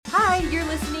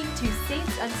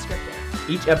Unscripted.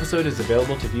 Each episode is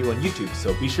available to view on YouTube,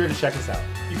 so be sure to check us out.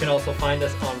 You can also find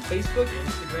us on Facebook,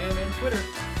 Instagram, and Twitter.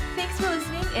 Thanks for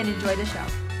listening and enjoy the show.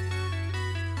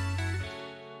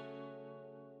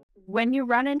 When you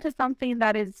run into something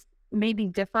that is maybe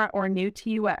different or new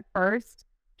to you at first,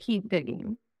 keep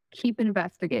digging, keep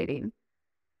investigating,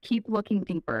 keep looking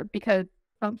deeper, because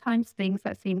sometimes things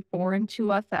that seem foreign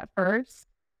to us at first,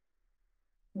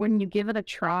 when you give it a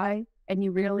try and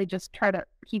you really just try to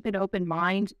keep an open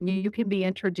mind, you can be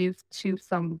introduced to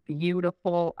some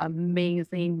beautiful,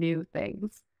 amazing new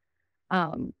things.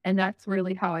 And that's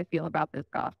really how I feel about this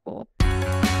gospel.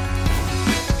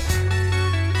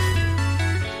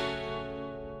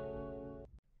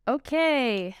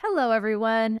 Okay, hello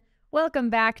everyone. Welcome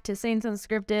back to Saints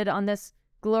Unscripted on this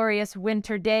glorious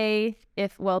winter day.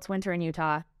 It's winter in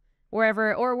Utah,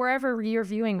 wherever you're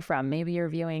viewing from. Maybe you're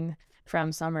viewing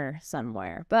from summer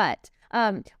somewhere. But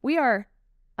we are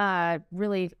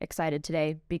really excited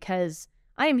today because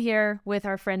I am here with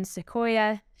our friend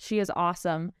Sequoia. She is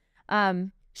awesome.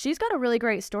 She's got a really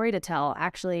great story to tell,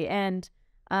 actually, and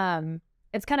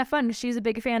it's kind of fun. She's a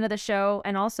big fan of the show,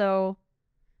 and also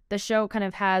the show kind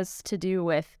of has to do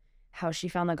with how she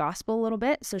found the gospel a little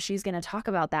bit, so she's going to talk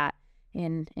about that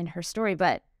in her story.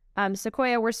 But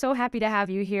Sequoia, we're so happy to have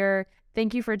you here.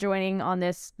 Thank you for joining on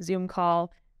this Zoom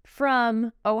call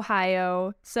from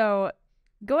Ohio. So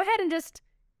go ahead and just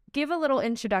give a little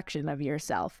introduction of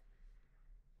yourself.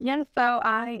 Yeah, so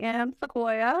I am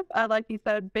Sequoia. Like you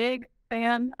said, big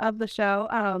fan of the show.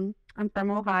 I'm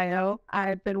from Ohio.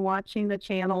 I've been watching the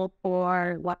channel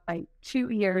for like 2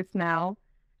 years now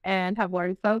and have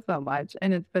learned so much.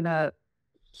 And it's been a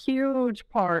huge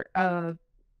part of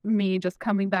me just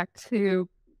coming back to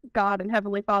God and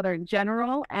Heavenly Father in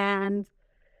general. And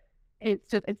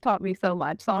it's taught me so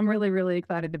much. So I'm really, really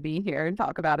excited to be here and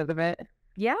talk about it a bit.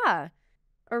 Yeah.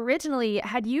 Originally,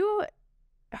 had you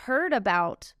heard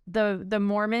about the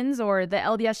Mormons or the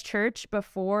LDS Church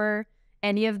before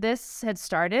any of this had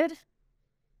started?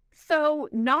 So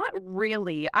not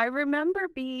really. I remember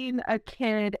being a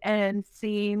kid and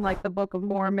seeing like the Book of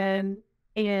Mormon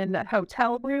in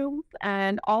hotel rooms,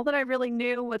 and all that I really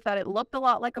knew was that it looked a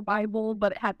lot like a Bible,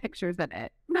 but it had pictures in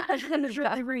it. I didn't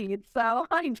really read, so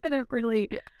I didn't really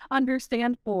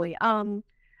understand fully.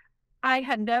 I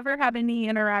had never had any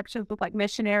interactions with like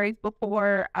missionaries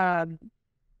before.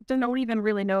 Don't even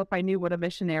really know if I knew what a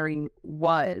missionary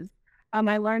was.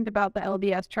 I learned about the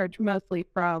LDS Church mostly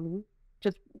from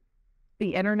just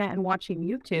the internet and watching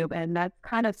YouTube, and that's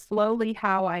kind of slowly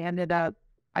how I ended up,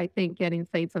 I think, getting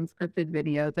Saints Unscripted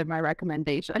videos in my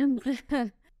recommendations.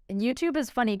 And YouTube is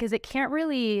funny because it can't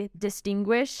really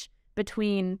distinguish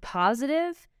between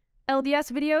positive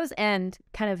LDS videos and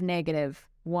kind of negative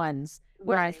ones.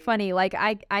 Where it's funny, like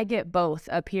I get both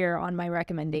up here on my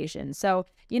recommendations, so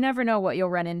you never know what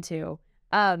you'll run into.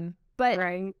 But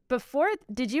right. Before,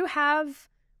 did you have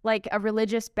like a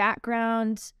religious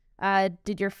background?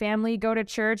 Did your family go to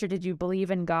church, or did you believe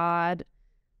in God?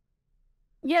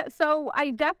 Yeah, so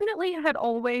I definitely had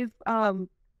always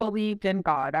believed in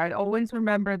God. I always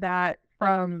remember that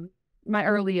from my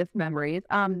earliest memories.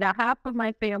 Now, half of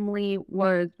my family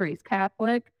was raised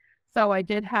Catholic, so I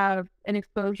did have an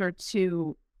exposure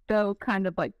to those kind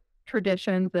of like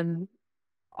traditions and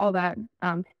all that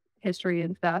history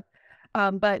and stuff.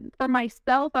 But for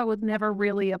myself, I was never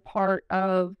really a part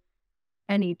of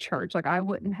any church. Like I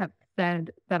wouldn't have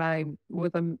said that I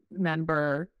was a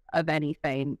member of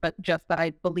anything, but just that I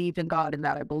believed in God and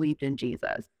that I believed in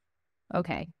Jesus.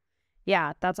 Okay.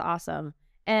 Yeah, that's awesome.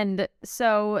 And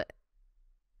so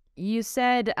you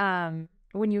said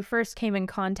when you first came in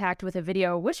contact with a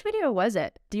video, which video was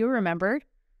it? Do you remember?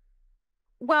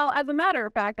 Well, as a matter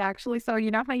of fact, actually, so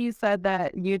you know how you said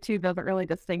that YouTube doesn't really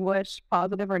distinguish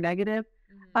positive or negative?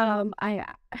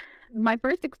 My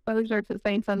first exposure to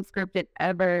Saints Unscripted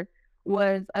ever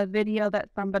was a video that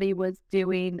somebody was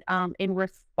doing in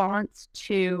response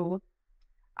to,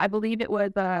 I believe it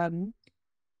was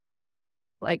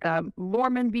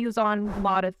Mormon views on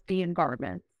modesty and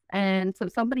garments. And so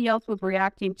somebody else was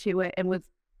reacting to it and was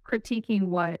critiquing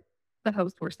what the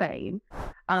hosts were saying.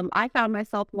 I found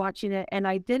myself watching it and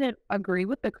I didn't agree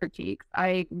with the critiques.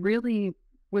 I really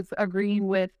was agreeing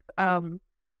with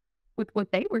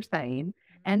what they were saying.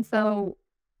 And so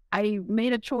I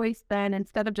made a choice then,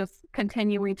 instead of just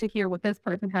continuing to hear what this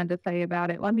person had to say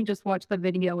about it, let me just watch the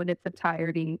video in its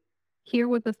entirety, hear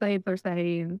what the saints are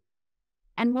saying,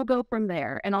 and we'll go from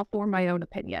there, and I'll form my own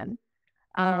opinion.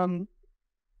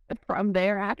 From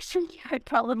there, actually, I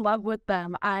fell in love with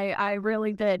them. I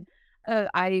really did.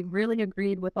 I really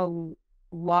agreed with a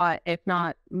lot, if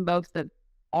not most of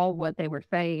all what they were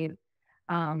saying.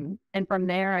 And from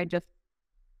there, I just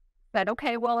said,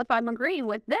 okay, well, if I'm agreeing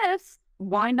with this,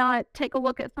 why not take a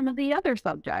look at some of the other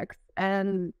subjects?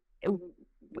 And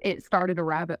it started a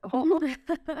rabbit hole.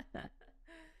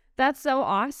 That's so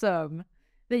awesome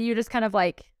that you just kind of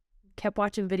like kept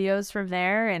watching videos from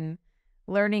there and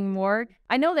learning more.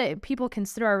 I know that people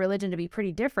consider our religion to be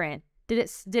pretty different.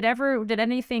 Did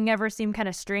anything ever seem kind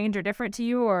of strange or different to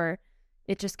you, or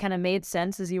it just kind of made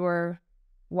sense as you were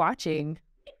watching?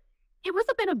 It was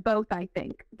a bit of both, I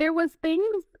think. There was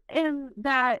things in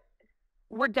that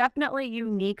were definitely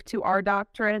unique to our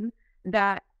doctrine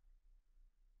that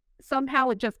somehow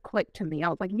it just clicked to me. I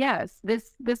was like, yes,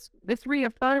 this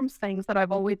reaffirms things that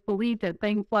I've always believed in.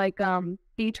 Things like the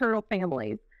eternal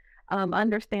families,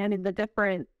 understanding the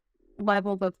different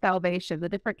levels of salvation, the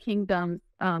different kingdoms,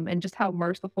 and just how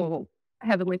merciful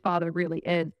Heavenly Father really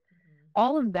is.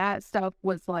 All of that stuff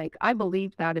was like, I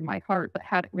believed that in my heart, but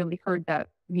hadn't really heard that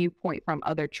viewpoint from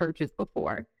other churches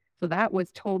before. So that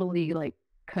was totally like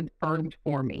confirmed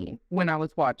for me when I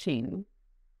was watching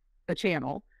the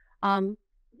channel.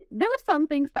 There were some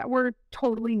things that were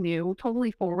totally new,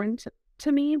 totally foreign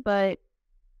to me, but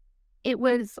it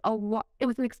was an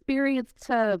experience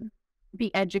to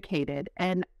be educated.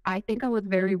 And I think I was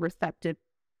very receptive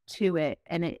to it.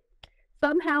 And it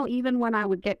somehow, even when I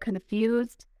would get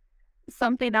confused,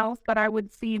 something else that I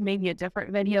would see, maybe a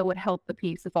different video, would help the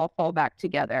pieces all fall back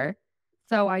together.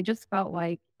 So I just felt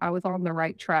like I was on the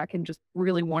right track and just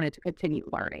really wanted to continue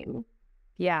learning.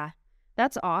 Yeah,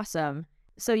 that's awesome.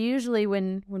 So usually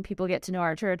when people get to know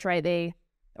our church, right,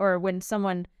 or when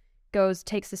someone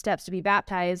takes the steps to be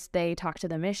baptized, they talk to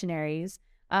the missionaries.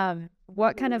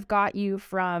 What kind of got you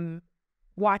from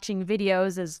watching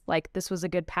videos as like this was a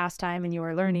good pastime and you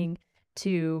were learning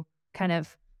to kind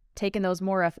of taking those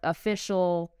more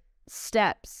official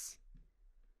steps?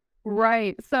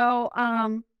 Right. So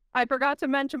I forgot to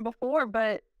mention before,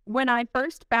 but when I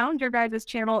first found your guys'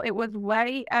 channel, it was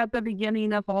right at the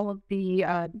beginning of all of the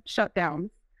shutdowns.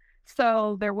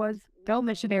 So there was no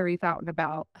missionaries out and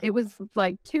about. It was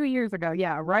like 2 years ago.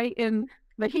 Yeah, right in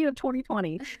the heat of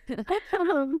 2020.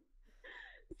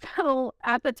 So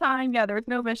at the time, yeah, there was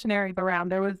no missionaries around.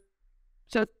 There was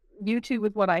just YouTube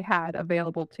was what I had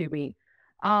available to me.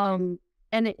 And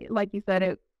it, like you said,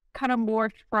 it kind of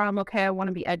morphed from, okay, I want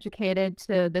to be educated,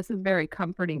 to this is very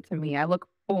comforting to me. I look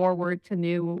forward to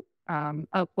new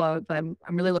uploads. I'm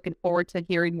really looking forward to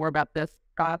hearing more about this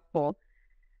gospel.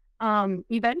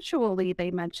 Eventually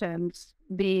they mentioned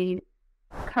the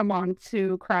come on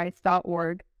to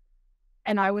Christ.org,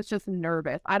 and I was just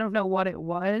nervous. I don't know what it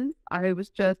was. I was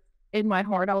just in my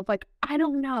heart. I was like, I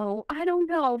don't know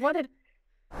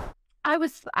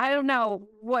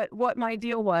what my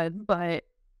deal was, but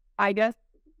I guess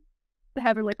the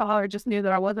Heavenly Father just knew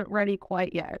that I wasn't ready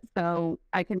quite yet. So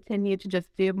I continued to just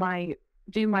do my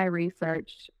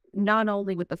research, not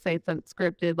only with the Saints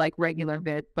Unscripted, like regular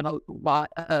vids, but a lot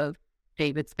of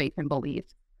David's Faith and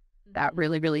Beliefs. That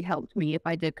really, really helped me. If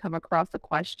I did come across a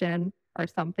question or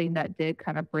something that did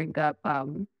kind of bring up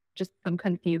just some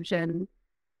confusion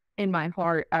in my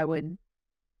heart, I would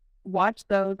watch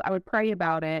those, I would pray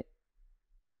about it,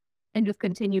 and just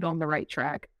continued on the right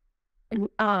track.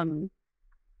 And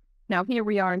now here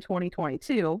we are in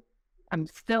 2022. I'm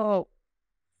still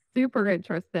super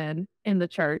interested in the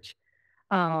church.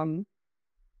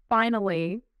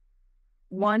 Finally,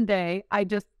 one day I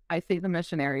see the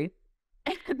missionaries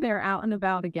and they're out and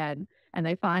about again, and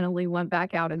they finally went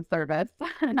back out in service.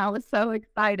 And I was so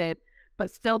excited,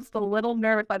 but still just a little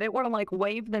nervous. I didn't want to like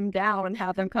wave them down and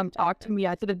have them come talk to me.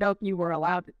 I didn't know if you were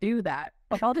allowed to do that.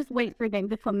 Like, I'll just wait for them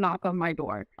to come knock on my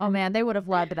door. Oh man, they would have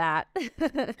loved that.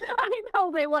 I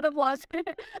know they would have loved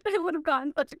it. They would have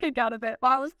gotten such a kick out of it. But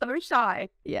I was so shy.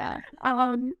 Yeah.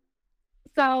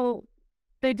 So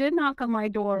they did knock on my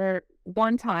door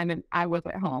one time, and I was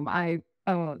at home. I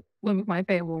live with my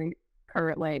family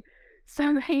currently.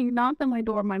 So they knocked on my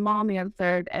door. My mom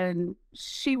answered, and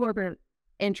she wasn't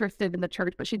interested in the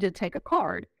church, but she did take a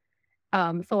card.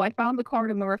 So I found the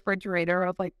card in the refrigerator. I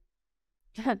was like,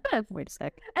 wait a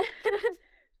sec.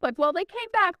 Like, well, they came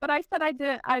back, but I said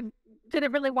I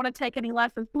didn't really want to take any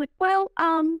lessons. Like, well,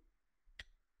 I'm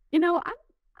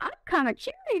kind of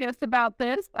curious about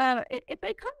this.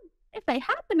 If they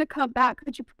happen to come back,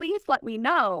 could you please let me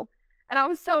know? And I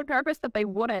was so nervous that they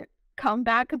wouldn't come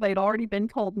back because they'd already been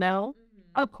told no.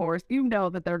 Mm-hmm. Of course, you know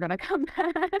that they're going to come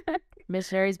back.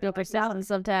 Missionaries build their salad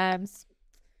sometimes.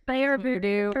 They are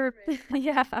voodoo.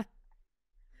 Yeah.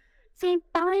 So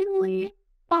finally,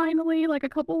 like a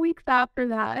couple weeks after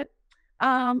that,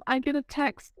 I get a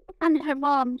text from my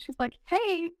mom. She's like,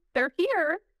 hey, they're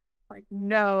here. Like,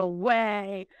 no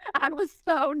way. I was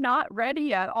so not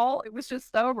ready at all. It was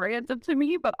just so random to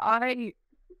me, but I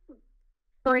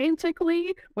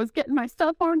frantically was getting my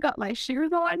stuff on, got my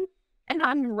shoes on, and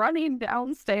I'm running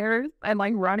downstairs and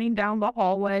like running down the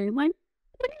hallway, like,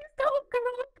 please don't go,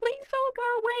 please don't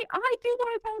go away. I do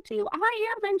want to talk to you.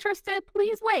 I am interested.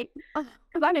 Please wait.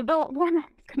 Because I didn't know what I was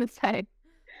going to say.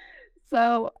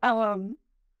 So,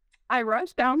 I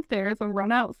rushed downstairs and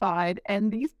run outside,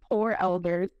 and these poor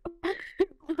elders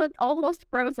look almost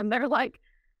frozen. They're like,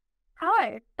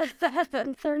 hi,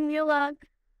 so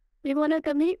you want to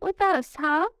come meet with us,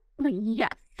 huh? I'm like, yes,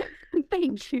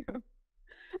 thank you.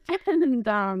 And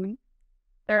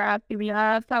they're asking me,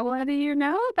 so what do you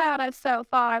know about us so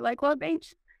far? Like, what made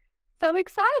you so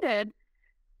excited?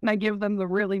 And I give them the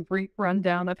really brief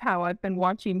rundown of how I've been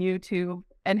watching YouTube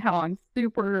and how I'm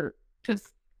super just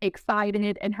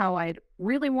excited and how I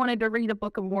really wanted to read a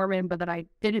Book of Mormon, but that I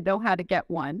didn't know how to get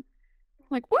one. I'm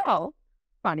like, well,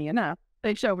 funny enough,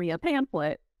 they show me a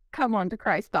pamphlet,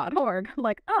 comeontochrist.org. I'm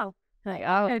like, oh,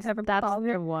 that's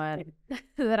the one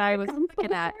that I was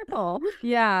looking at.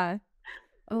 Yeah.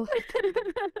 Oh.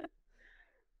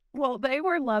 Well, they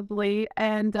were lovely,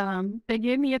 and they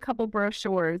gave me a couple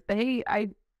brochures.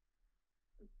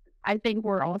 I think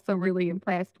we're also really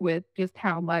impressed with just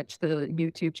how much the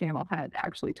YouTube channel had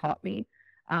actually taught me.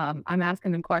 I'm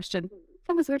asking them questions.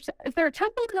 So is there a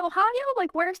temple in Ohio?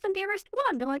 Like, where's the nearest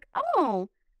one? They're like, well,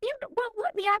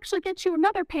 let me actually get you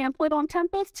another pamphlet on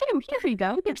temples too. Here you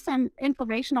go. Give some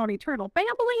information on eternal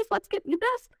families. Let's get you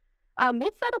this.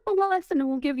 Let's set up a lesson and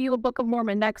we'll give you a Book of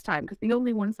Mormon next time, because the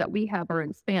only ones that we have are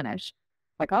in Spanish.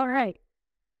 Like, all right.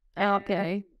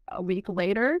 Okay. A week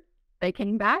later, they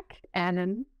came back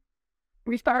and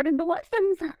we started the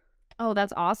lessons. Oh,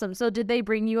 that's awesome. So did they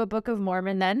bring you a Book of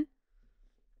Mormon then?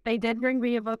 They did bring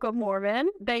me a Book of Mormon.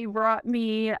 They brought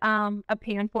me a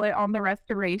pamphlet on the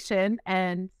restoration,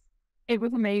 and it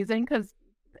was amazing because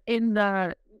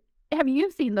have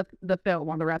you seen the film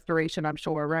on the restoration, I'm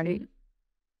sure, right?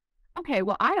 Okay,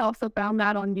 well, I also found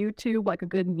that on YouTube like a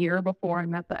good year before I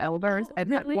met the elders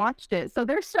and had watched it. So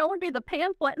they're showing me the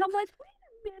pamphlet, and I'm like, wait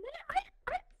a minute,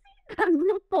 I've seen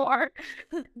that before.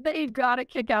 They got a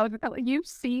kick out of it. Like, you've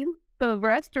seen the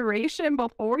restoration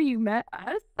before you met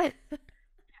us?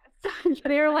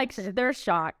 They're like, they're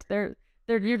shocked.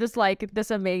 You're just like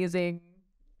this amazing,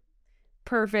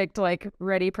 perfect, like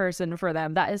ready person for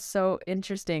them. That is so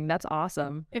interesting. That's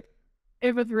awesome.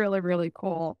 It was really, really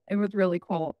cool. It was really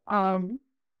cool.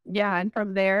 Yeah, and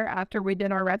from there, after we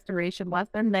did our restoration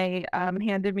lesson, they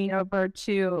handed me over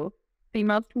to the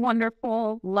most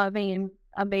wonderful, loving,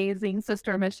 amazing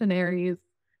sister missionaries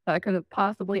that I could have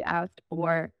possibly asked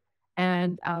for.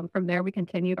 And from there, we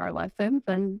continued our lessons,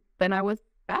 and then I was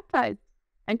baptized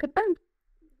and confirmed.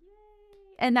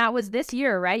 And that was this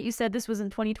year, right? You said this was in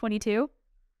 2022?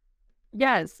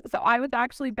 Yes. So I was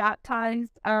actually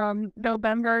baptized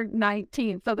November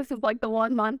 19th. So this is like the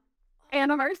 1 month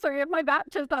anniversary of my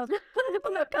baptism.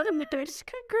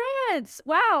 Congrats.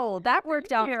 Wow. That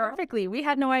worked out perfectly. We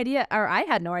had no idea, or I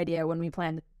had no idea when we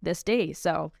planned this day.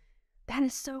 So that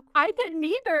is so cool. I didn't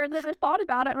either. And then I thought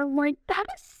about it and I'm like, that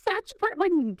is such,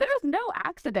 like, there's no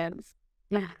accidents.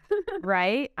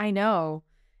 Right? I know.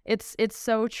 It's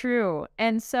so true.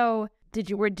 And so did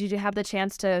you have the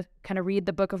chance to kind of read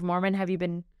the Book of Mormon? Have you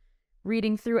been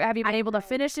reading through? Have you been able to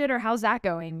finish it, or how's that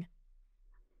going?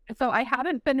 So I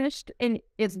haven't finished it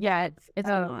yet.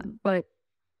 But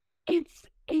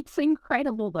it's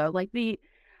incredible though. Like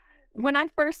when I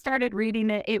first started reading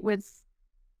it,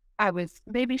 I was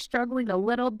maybe struggling a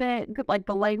little bit. Like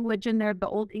the language in there, the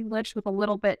Old English was a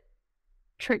little bit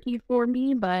tricky for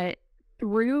me, but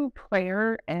through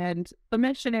prayer and the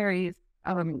missionaries,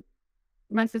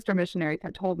 my sister missionaries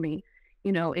had told me,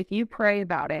 if you pray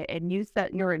about it and you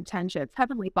set your intentions,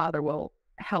 Heavenly Father will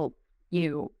help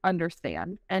you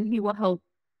understand and he will help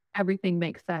everything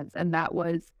make sense. And that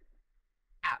was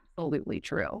absolutely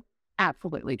true.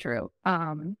 Absolutely true.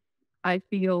 I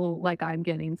feel like I'm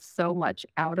getting so much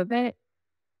out of it.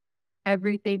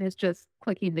 Everything is just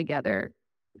clicking together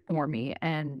for me.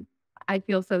 And I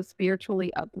feel so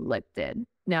spiritually uplifted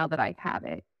now that I have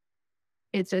it.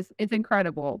 It's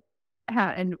incredible.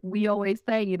 And we always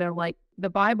say, like the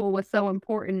Bible was so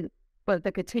important, but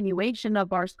the continuation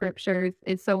of our scriptures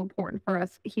is so important for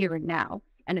us here and now.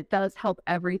 And it does help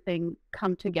everything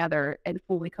come together and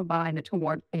fully combine into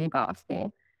one full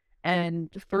gospel. And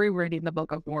through reading the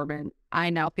Book of Mormon,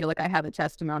 I now feel like I have a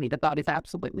testimony that is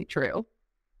absolutely true.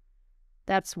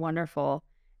 That's wonderful.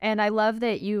 And I love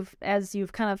that as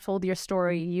you've kind of told your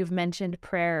story, you've mentioned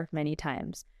prayer many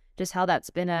times, just how that's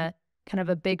been a kind of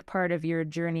a big part of your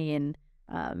journey and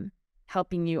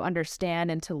helping you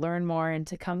understand and to learn more and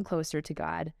to come closer to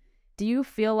God. Do you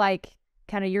feel like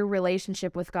kind of your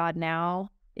relationship with God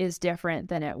now is different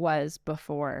than it was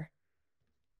before?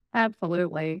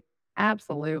 Absolutely.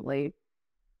 Absolutely.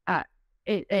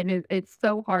 It's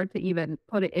so hard to even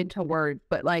put it into words,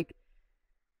 but like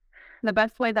the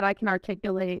best way that I can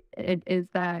articulate it is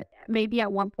that maybe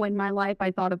at one point in my life,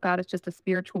 I thought of God as just a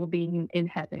spiritual being in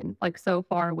heaven, like so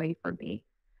far away from me.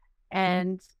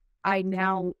 And I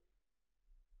now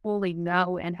fully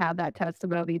know and have that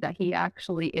testimony that he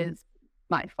actually is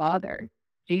my father.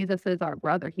 Jesus is our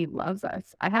brother. He loves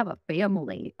us. I have a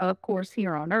family, of course,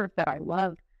 here on earth that I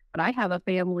love, but I have a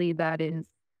family that is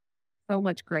so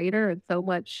much greater and so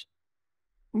much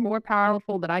more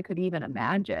powerful than I could even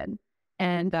imagine.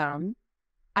 And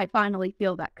I finally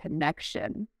feel that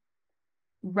connection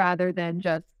rather than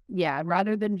just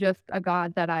a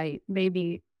God that I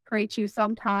maybe pray to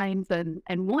sometimes and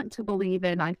want to believe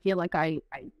in. I feel like I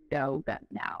know them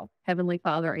now. Heavenly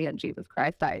Father and Jesus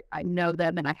Christ, I know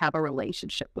them and I have a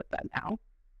relationship with them now.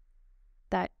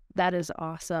 That is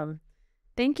awesome.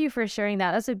 Thank you for sharing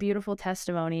that. That's a beautiful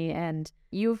testimony. And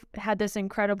you've had this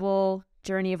incredible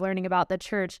journey of learning about the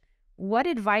church. What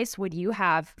advice would you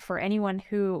have for anyone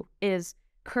who is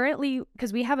currently,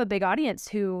 because we have a big audience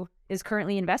who is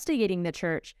currently investigating the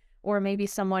church, or maybe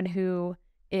someone who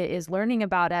is learning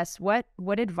about us, what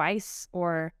advice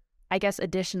or I guess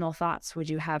additional thoughts would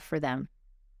you have for them?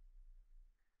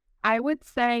 I would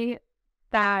say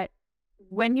that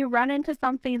when you run into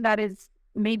something that is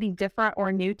maybe different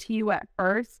or new to you at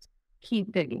first,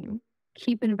 keep digging,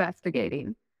 keep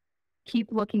investigating,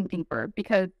 keep looking deeper,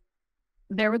 because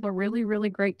there was a really, really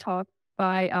great talk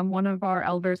by one of our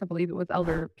elders, I believe it was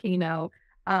Elder Pino,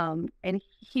 and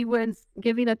he was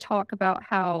giving a talk about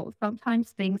how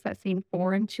sometimes things that seem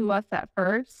foreign to us at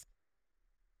first,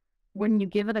 when you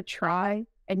give it a try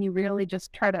and you really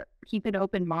just try to keep an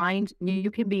open mind, you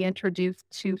can be introduced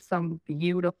to some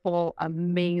beautiful,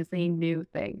 amazing new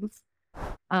things.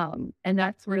 And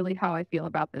that's really how I feel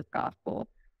about this gospel.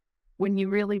 When you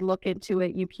really look into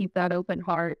it, you keep that open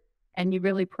heart and you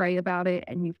really pray about it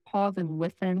and you pause and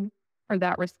listen for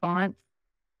that response.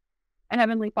 And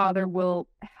Heavenly Father will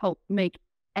help make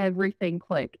everything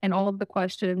click, and all of the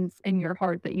questions in your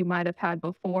heart that you might have had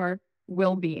before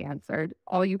will be answered.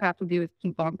 All you have to do is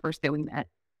keep on pursuing that.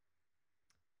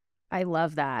 I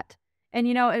love that. And,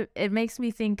 it makes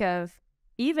me think of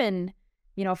even,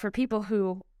 for people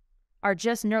who are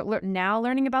just now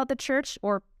learning about the church,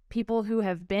 or people who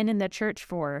have been in the church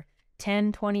for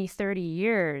 10, 20, 30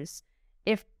 years,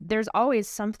 if there's always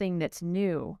something that's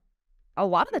new. A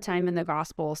lot of the time in the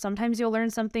gospel, sometimes you'll learn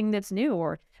something that's new,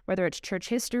 or whether it's church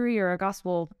history or a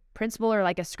gospel principle or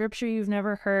like a scripture you've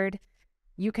never heard,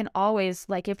 you can always,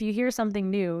 like, if you hear something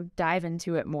new, dive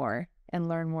into it more and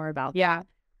learn more about that.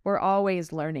 We're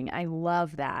always learning. I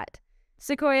love that.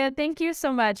 Sequoia, thank you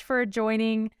so much for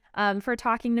joining, for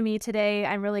talking to me today.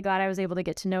 I'm really glad I was able to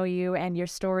get to know you and your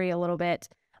story a little bit.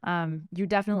 You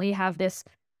definitely have this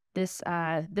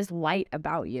light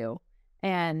about you.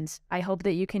 And I hope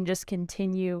that you can just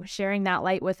continue sharing that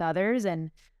light with others. And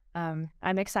I'm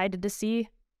excited to see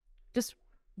just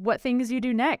what things you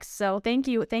do next. So thank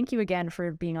you again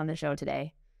for being on the show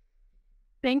today.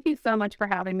 Thank you so much for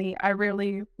having me. I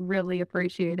really, really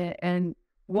appreciate it. And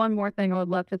one more thing I would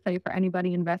love to say for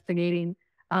anybody investigating,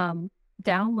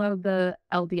 download the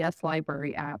LDS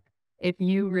Library app. If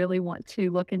you really want to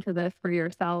look into this for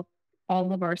yourself,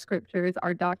 all of our scriptures,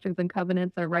 our doctrines and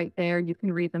covenants are right there. You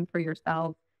can read them for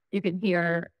yourself. You can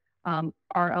hear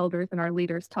our elders and our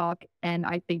leaders talk. And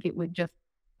I think it would just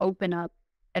open up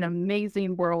an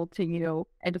amazing world to you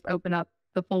and just open up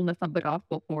the fullness of the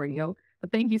gospel for you.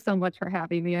 But thank you so much for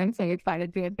having me. I'm so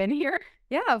excited to have been here.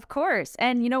 Yeah, of course.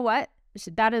 And you know what?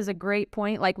 That is a great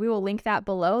point. Like, we will link that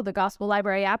below, the Gospel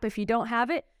Library app. If you don't have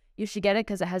it, you should get it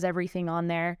because it has everything on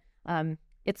there.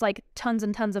 It's like tons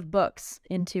and tons of books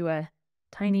into a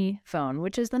tiny phone,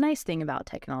 which is the nice thing about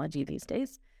technology these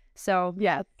days. So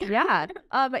yeah.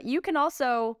 But you can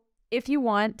also, if you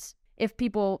want, if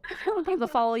people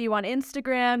follow you on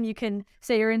Instagram, you can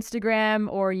say your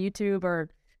Instagram or YouTube or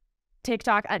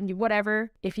TikTok,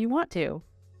 whatever, if you want to.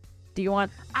 Do you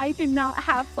want? I do not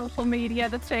have social media,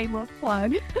 the shameless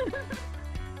plug.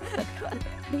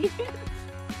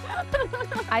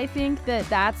 I think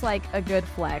that's like a good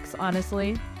flex,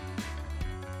 honestly.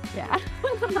 Yeah,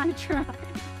 I try.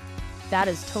 That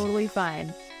is totally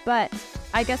fine. But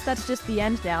I guess that's just the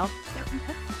end now.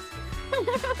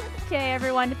 Okay,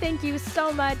 everyone, thank you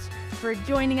so much for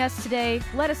joining us today.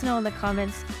 Let us know in the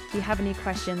comments if you have any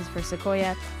questions for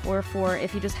Sequoia, or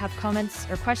if you just have comments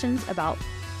or questions about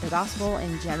the gospel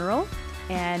in general.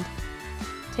 And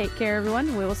Take care,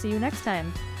 everyone. We will see you next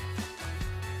time.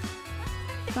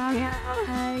 Bye.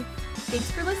 Bye. Thanks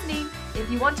for listening. If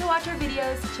you want to watch our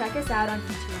videos, check us out on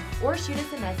YouTube or shoot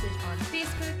us a message on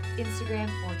Facebook, Instagram,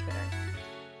 or Twitter.